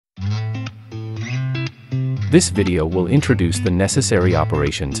This video will introduce the necessary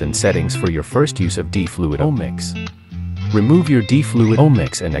operations and settings for your first use of DiFluid Omix. Remove your DiFluid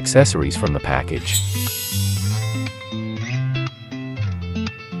Omix and accessories from the package.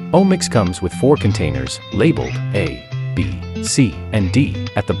 Omix comes with 4 containers, labeled A, B, C, and D,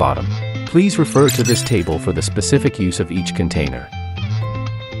 at the bottom. Please refer to this table for the specific use of each container.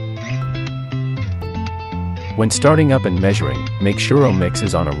 When starting up and measuring, make sure Omix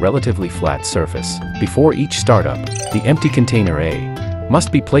is on a relatively flat surface. Before each startup, the empty container A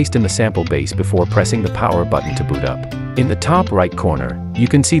must be placed in the sample base before pressing the power button to boot up. In the top right corner, you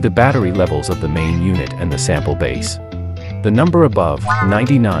can see the battery levels of the main unit and the sample base. The number above,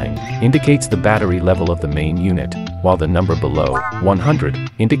 99, indicates the battery level of the main unit, while the number below,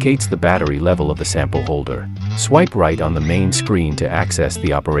 100, indicates the battery level of the sample holder. Swipe right on the main screen to access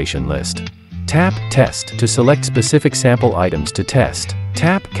the operation list. Tap Test to select specific sample items to test.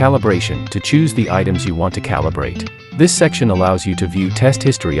 Tap Calibration to choose the items you want to calibrate. This section allows you to view test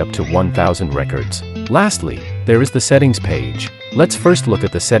history up to 1000 records. Lastly, there is the settings page. Let's first look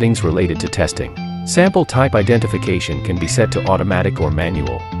at the settings related to testing. Sample type identification can be set to automatic or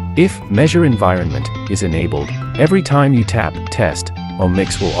manual. If Measure Environment is enabled, every time you tap Test,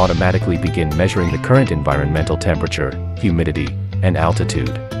 Omix will automatically begin measuring the current environmental temperature, humidity, and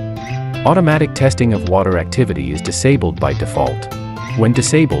altitude. Automatic testing of water activity is disabled by default. When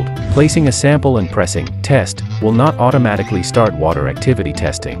disabled, placing a sample and pressing Test will not automatically start water activity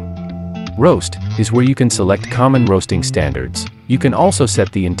testing. Roast is where you can select common roasting standards. You can also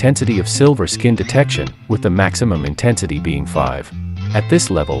set the intensity of silver skin detection, with the maximum intensity being 5. At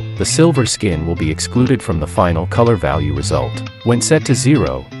this level, the silver skin will be excluded from the final color value result. When set to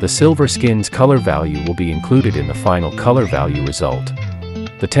 0, the silver skin's color value will be included in the final color value result.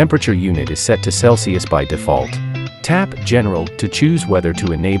 The temperature unit is set to Celsius by default. Tap General to choose whether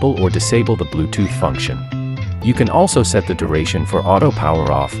to enable or disable the Bluetooth function. You can also set the duration for auto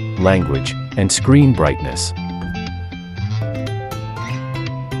power off, language, and screen brightness.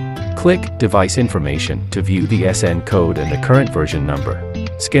 Click Device Information to view the SN code and the current version number.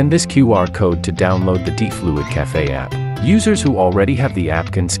 Scan this QR code to download the DiFluid Cafe app. Users who already have the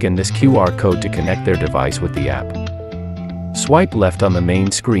app can scan this QR code to connect their device with the app. Swipe left on the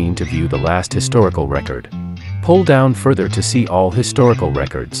main screen to view the last historical record. Pull down further to see all historical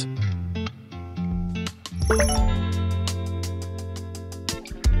records.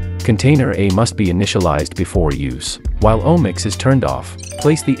 Container A must be initialized before use. While Omix is turned off,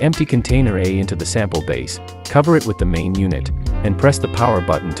 place the empty container A into the sample base, cover it with the main unit, and press the power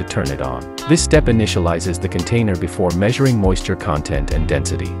button to turn it on. This step initializes the container before measuring moisture content and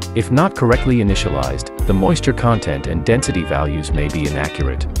density. If not correctly initialized, the moisture content and density values may be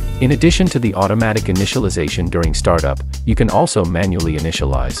inaccurate. In addition to the automatic initialization during startup, you can also manually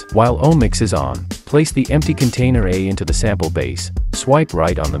initialize. While Omix is on, place the empty container A into the sample base, swipe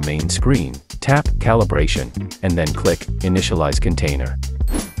right on the main screen, tap Calibration, and then click Initialize Container.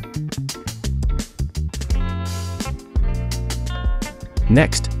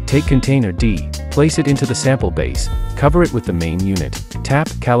 Next, take container D, place it into the sample base, cover it with the main unit, tap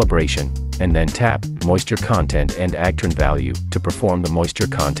Calibration, and then tap Moisture Content and Actron Value to perform the moisture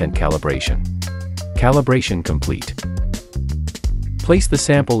content calibration. Calibration complete. Place the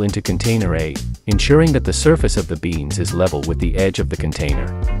sample into container A, ensuring that the surface of the beans is level with the edge of the container.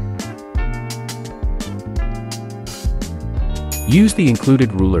 Use the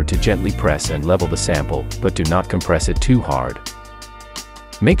included ruler to gently press and level the sample, but do not compress it too hard.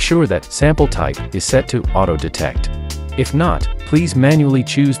 Make sure that Sample Type is set to Auto Detect. If not, please manually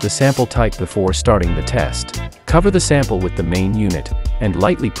choose the sample type before starting the test. Cover the sample with the main unit, and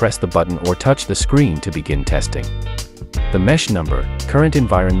lightly press the button or touch the screen to begin testing. The mesh number, current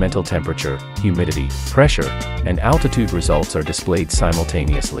environmental temperature, humidity, pressure, and altitude results are displayed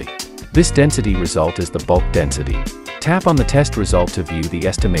simultaneously. This density result is the bulk density. Tap on the test result to view the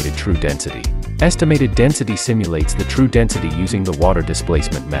estimated true density. Estimated density simulates the true density using the water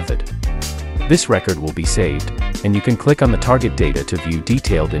displacement method. This record will be saved, and you can click on the target data to view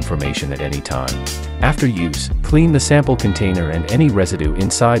detailed information at any time. After use, clean the sample container and any residue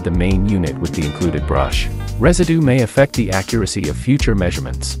inside the main unit with the included brush. Residue may affect the accuracy of future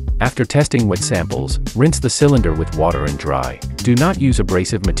measurements. After testing wet samples, rinse the cylinder with water and dry. Do not use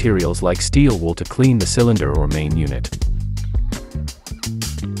abrasive materials like steel wool to clean the cylinder or main unit.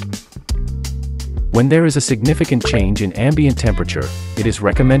 When there is a significant change in ambient temperature, it is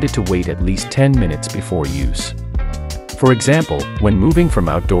recommended to wait at least 10 minutes before use. For example, when moving from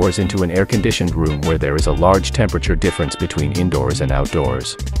outdoors into an air-conditioned room where there is a large temperature difference between indoors and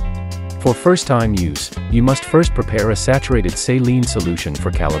outdoors. For first-time use, you must first prepare a saturated saline solution for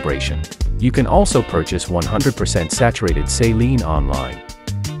calibration. You can also purchase 100% saturated saline online.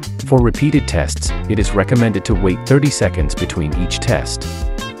 For repeated tests, it is recommended to wait 30 seconds between each test.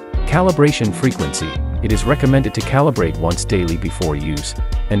 Calibration frequency. It is recommended to calibrate once daily before use,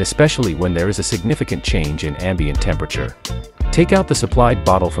 and especially when there is a significant change in ambient temperature. Take out the supplied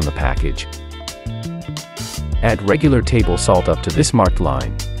bottle from the package. Add regular table salt up to this marked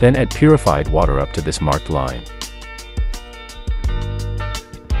line, then add purified water up to this marked line.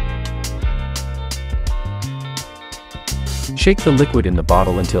 Shake the liquid in the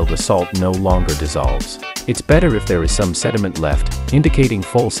bottle until the salt no longer dissolves. It's better if there is some sediment left, indicating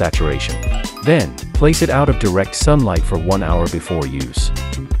full saturation. Then, place it out of direct sunlight for 1 hour before use.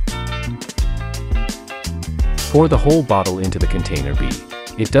 Pour the whole bottle into the container B.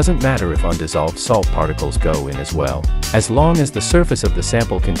 It doesn't matter if undissolved salt particles go in as well. As long as the surface of the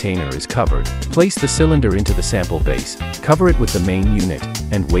sample container is covered, place the cylinder into the sample base, cover it with the main unit,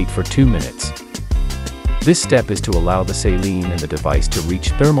 and wait for 2 minutes. This step is to allow the saline and the device to reach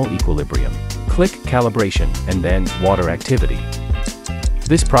thermal equilibrium. Click Calibration and then Water Activity.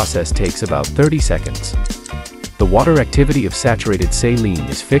 This process takes about 30 seconds. The water activity of saturated saline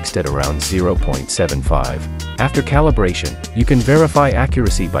is fixed at around 0.75. After calibration, you can verify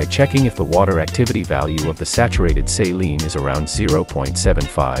accuracy by checking if the water activity value of the saturated saline is around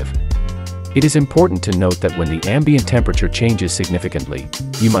 0.75. It is important to note that when the ambient temperature changes significantly,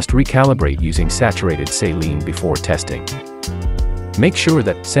 you must recalibrate using saturated saline before testing. Make sure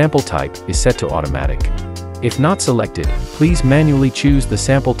that sample type is set to automatic. If not selected, please manually choose the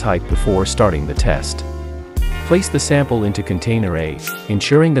sample type before starting the test. Place the sample into container A,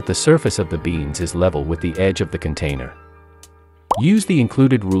 ensuring that the surface of the beans is level with the edge of the container. Use the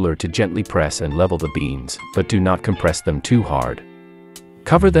included ruler to gently press and level the beans, but do not compress them too hard.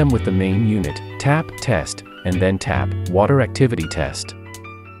 Cover them with the main unit, tap Test, and then tap Water Activity Test.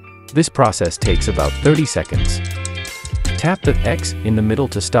 This process takes about 30 seconds. Tap the X in the middle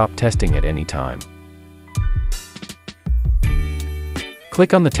to stop testing at any time.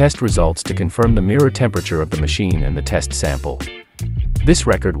 Click on the test results to confirm the mirror temperature of the machine and the test sample. This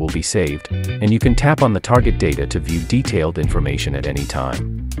record will be saved, and you can tap on the target data to view detailed information at any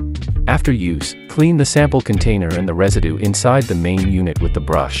time. After use, clean the sample container and the residue inside the main unit with the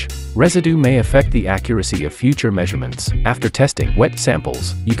brush. Residue may affect the accuracy of future measurements. After testing wet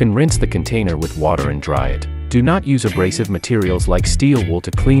samples, you can rinse the container with water and dry it. Do not use abrasive materials like steel wool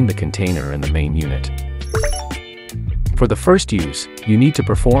to clean the container and the main unit. For the first use, you need to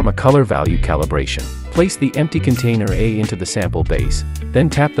perform a color value calibration. Place the empty container A into the sample base, then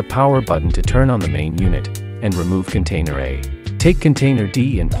tap the power button to turn on the main unit, and remove container A. Take container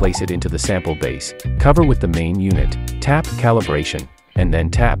D and place it into the sample base, cover with the main unit, tap Calibration, and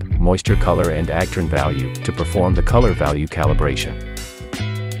then tap Moisture Color and Agtron Value to perform the color value calibration.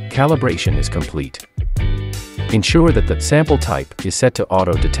 Calibration is complete. Ensure that the sample type is set to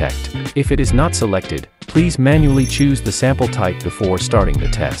Auto Detect. If it is not selected, please manually choose the sample type before starting the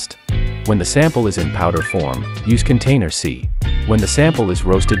test. When the sample is in powder form, use container C. When the sample is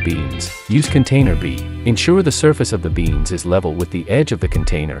roasted beans, use container B. Ensure the surface of the beans is level with the edge of the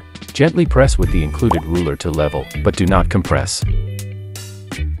container. Gently press with the included ruler to level, but do not compress.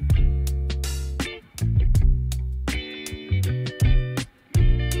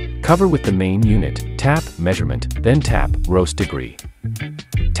 Cover with the main unit, tap Measurement, then tap Roast Degree.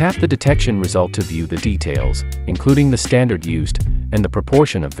 Tap the detection result to view the details, including the standard used, and the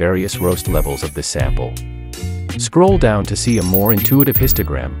proportion of various roast levels of this sample. Scroll down to see a more intuitive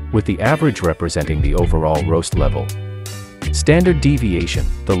histogram, with the average representing the overall roast level. Standard deviation: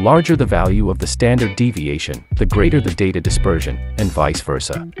 the larger the value of the standard deviation, the greater the data dispersion, and vice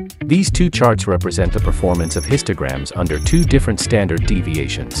versa. These two charts represent the performance of histograms under two different standard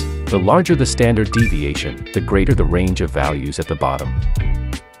deviations. The larger the standard deviation, the greater the range of values at the bottom.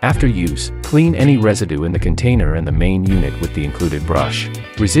 After use, clean any residue in the container and the main unit with the included brush.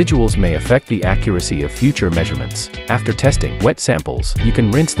 Residuals may affect the accuracy of future measurements. After testing wet samples, you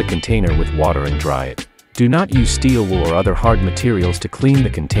can rinse the container with water and dry it. Do not use steel wool or other hard materials to clean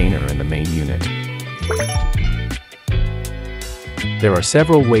the container and the main unit. There are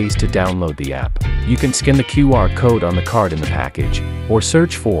several ways to download the app. You can scan the QR code on the card in the package, or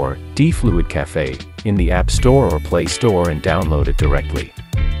search for DiFluid Cafe in the App Store or Play Store and download it directly.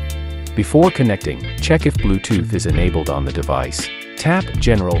 Before connecting, check if Bluetooth is enabled on the device. Tap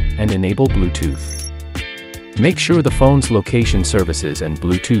General and enable Bluetooth. Make sure the phone's location services and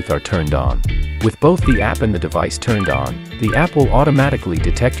Bluetooth are turned on. With both the app and the device turned on, the app will automatically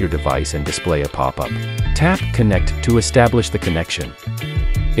detect your device and display a pop-up. Tap Connect to establish the connection.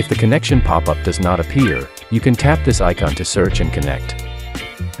 If the connection pop-up does not appear, you can tap this icon to search and connect.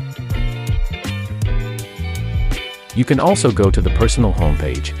 You can also go to the personal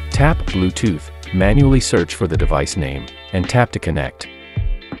homepage, tap Bluetooth, manually search for the device name, and tap to connect.